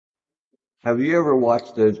Have you ever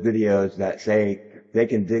watched those videos that say they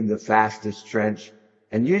can dig the fastest trench?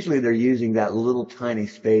 And usually they're using that little tiny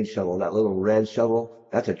spade shovel, that little red shovel.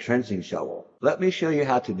 That's a trenching shovel. Let me show you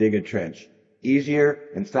how to dig a trench. Easier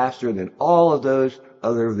and faster than all of those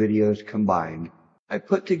other videos combined. I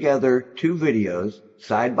put together two videos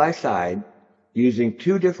side by side using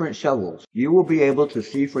two different shovels. You will be able to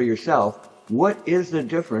see for yourself what is the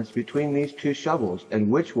difference between these two shovels and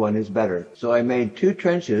which one is better. So I made two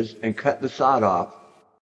trenches and cut the sod off.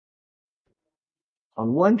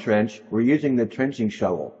 On one trench, we're using the trenching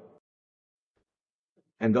shovel.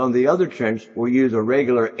 And on the other trench, we'll use a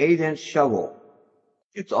regular 8-inch shovel.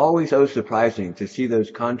 It's always so surprising to see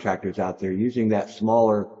those contractors out there using that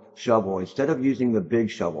smaller shovel instead of using the big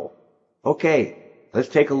shovel. Okay, let's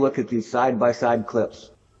take a look at these side-by-side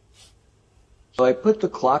clips. So I put the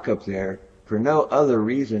clock up there for no other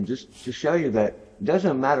reason, just to show you that it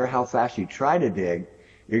doesn't matter how fast you try to dig,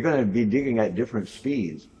 you're going to be digging at different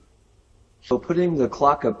speeds. So putting the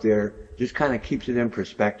clock up there just kind of keeps it in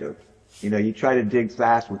perspective. You know, you try to dig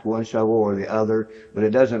fast with one shovel or the other, but it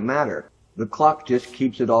doesn't matter. The clock just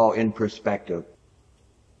keeps it all in perspective.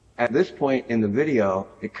 At this point in the video,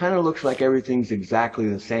 it kind of looks like everything's exactly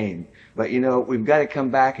the same. But you know, we've got to come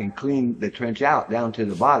back and clean the trench out down to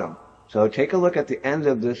the bottom. So take a look at the end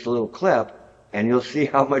of this little clip, and you'll see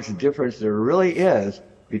how much difference there really is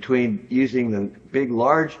between using the big,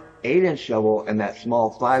 large 8-inch shovel and that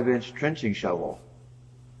small 5-inch trenching shovel.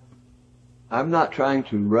 I'm not trying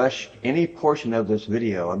to rush any portion of this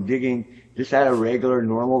video. I'm digging just at a regular,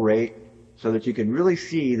 normal rate so that you can really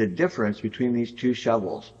see the difference between these two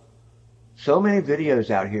shovels. So many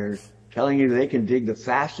videos out here telling you they can dig the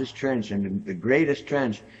fastest trench and the greatest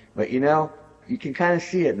trench, but you know, you can kind of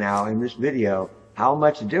see it now in this video how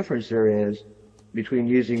much difference there is between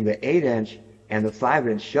using the 8-inch and the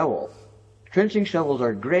 5-inch shovel. Trenching shovels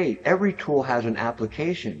are great. Every tool has an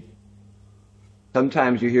application.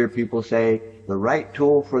 Sometimes you hear people say, the right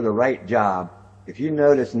tool for the right job. If you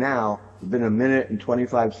notice now, it's been 1 minute and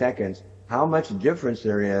 25 seconds, how much difference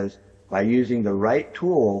there is by using the right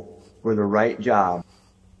tool for the right job.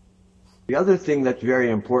 The other thing that's very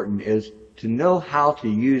important is to know how to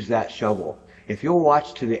use that shovel. If you'll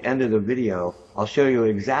watch to the end of the video, I'll show you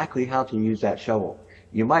exactly how to use that shovel.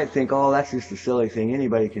 You might think, oh, that's just a silly thing,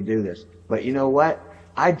 anybody can do this. But you know what?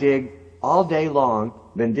 I dig all day long,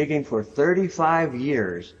 been digging for 35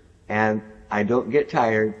 years, and I don't get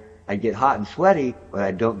tired. I get hot and sweaty, but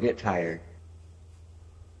I don't get tired.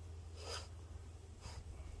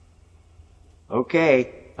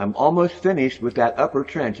 Okay, I'm almost finished with that upper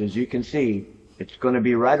trench. As you can see, it's going to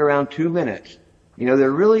be right around 2 minutes. You know,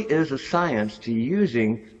 there really is a science to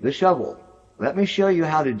using the shovel. Let me show you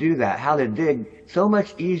how to do that, how to dig so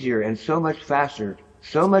much easier and so much faster,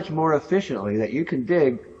 so much more efficiently that you can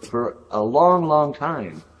dig for a long, long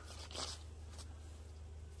time.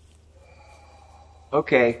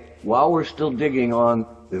 Okay, while we're still digging on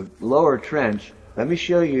the lower trench, let me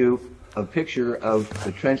show you a picture of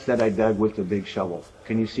the trench that I dug with the big shovel.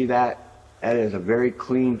 Can you see that? That is a very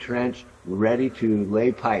clean trench, ready to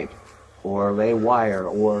lay pipe, or lay wire,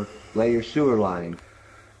 or lay your sewer line.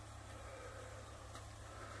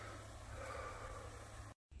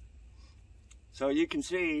 So you can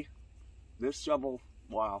see this shovel,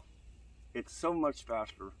 wow, it's so much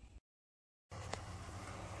faster.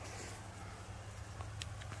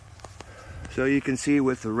 So you can see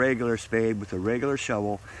with the regular spade, with the regular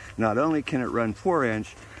shovel, not only can it run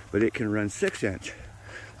 4-inch, but it can run 6-inch.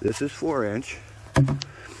 This is 4-inch.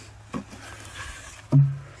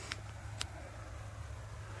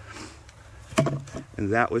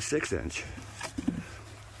 And that was 6-inch.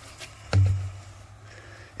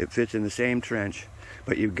 It fits in the same trench,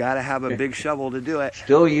 but you've got to have a big shovel to do it.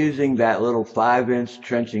 Still using that little 5-inch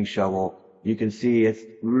trenching shovel, you can see it's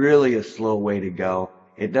really a slow way to go.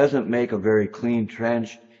 It doesn't make a very clean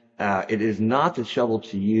trench. It is not the shovel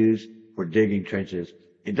to use for digging trenches.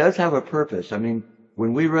 It does have a purpose. I mean,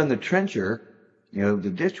 when we run the trencher, you know, the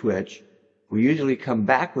ditch witch, we usually come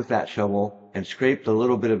back with that shovel and scrape the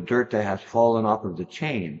little bit of dirt that has fallen off of the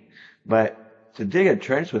chain. But to dig a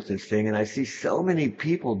trench with this thing, and I see so many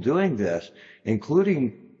people doing this,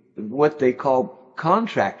 including what they call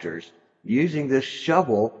contractors, using this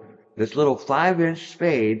shovel, this little 5-inch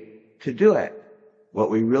spade, to do it. What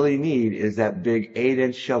we really need is that big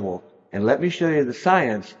 8-inch shovel. And let me show you the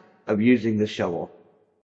science of using the shovel.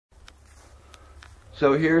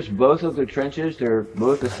 So here's both of the trenches. They're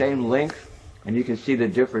both the same length, and you can see the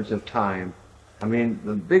difference of time. I mean,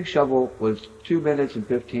 the big shovel was 2 minutes and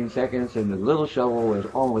 15 seconds, and the little shovel was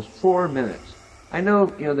almost 4 minutes. I know,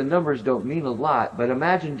 the numbers don't mean a lot, but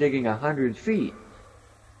imagine digging 100 feet.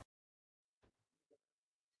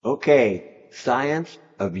 Okay, science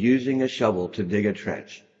of using a shovel to dig a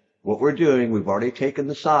trench. What we're doing, we've already taken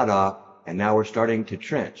the sod off, and now we're starting to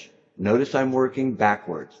trench. Notice I'm working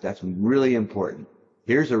backwards. That's really important.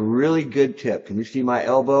 Here's a really good tip. Can you see my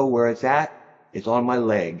elbow where it's at? It's on my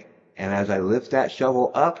leg. And as I lift that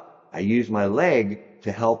shovel up, I use my leg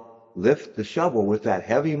to help lift the shovel with that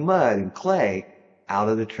heavy mud and clay out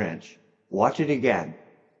of the trench. Watch it again.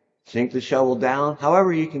 Sink the shovel down,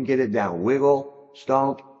 however you can get it down. Wiggle,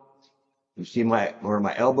 stomp. You see where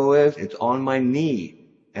my elbow is? It's on my knee.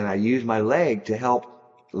 And I use my leg to help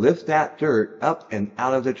lift that dirt up and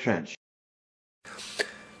out of the trench.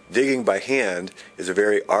 Digging by hand is a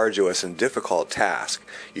very arduous and difficult task.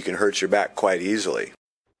 You can hurt your back quite easily.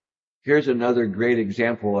 Here's another great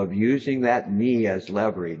example of using that knee as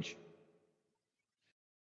leverage.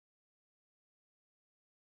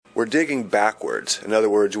 We're digging backwards. In other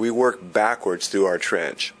words, we work backwards through our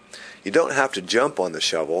trench. You don't have to jump on the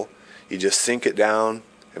shovel. You just sink it down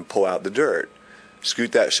and pull out the dirt.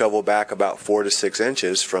 Scoot that shovel back about 4 to 6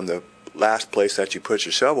 inches from the last place that you put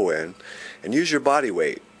your shovel in, and use your body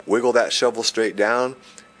weight. Wiggle that shovel straight down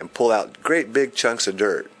and pull out great big chunks of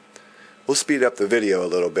dirt. We'll speed up the video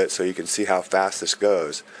a little bit so you can see how fast this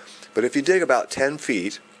goes. But if you dig about 10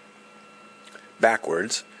 feet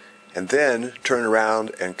backwards and then turn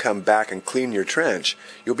around and come back and clean your trench,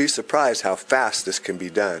 you'll be surprised how fast this can be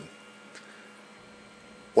done.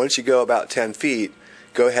 Once you go about 10 feet,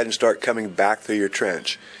 go ahead and start coming back through your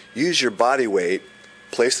trench. Use your body weight,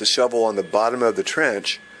 place the shovel on the bottom of the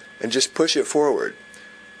trench, and just push it forward.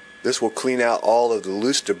 This will clean out all of the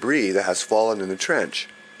loose debris that has fallen in the trench.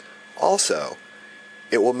 Also,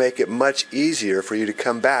 it will make it much easier for you to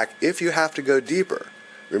come back if you have to go deeper.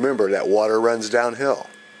 Remember that water runs downhill.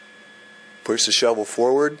 Push the shovel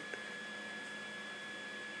forward,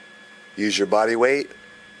 use your body weight,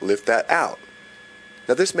 lift that out.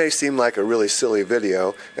 Now this may seem like a really silly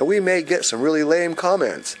video, and we may get some really lame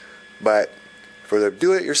comments, but for the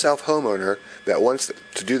do-it-yourself homeowner that wants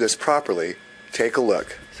to do this properly, take a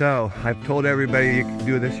look. So, I've told everybody you can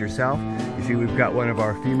do this yourself. You see, we've got one of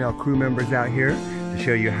our female crew members out here to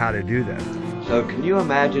show you how to do this. So can you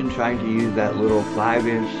imagine trying to use that little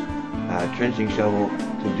 5-inch trenching shovel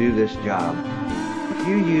to do this job? If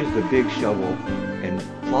you use the big shovel and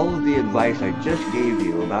follow the advice I just gave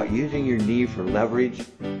you about using your knee for leverage,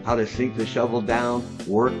 how to sink the shovel down,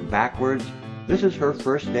 work backwards, this is her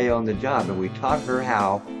first day on the job, and we taught her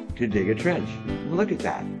how to dig a trench. Look at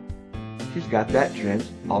that. She's got that trench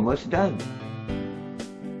almost done.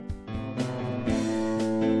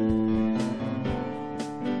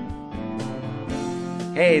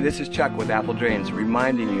 Hey, this is Chuck with Apple Drains,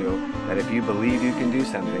 reminding you that if you believe you can do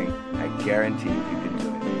something, I guarantee you can do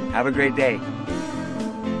it. Have a great day.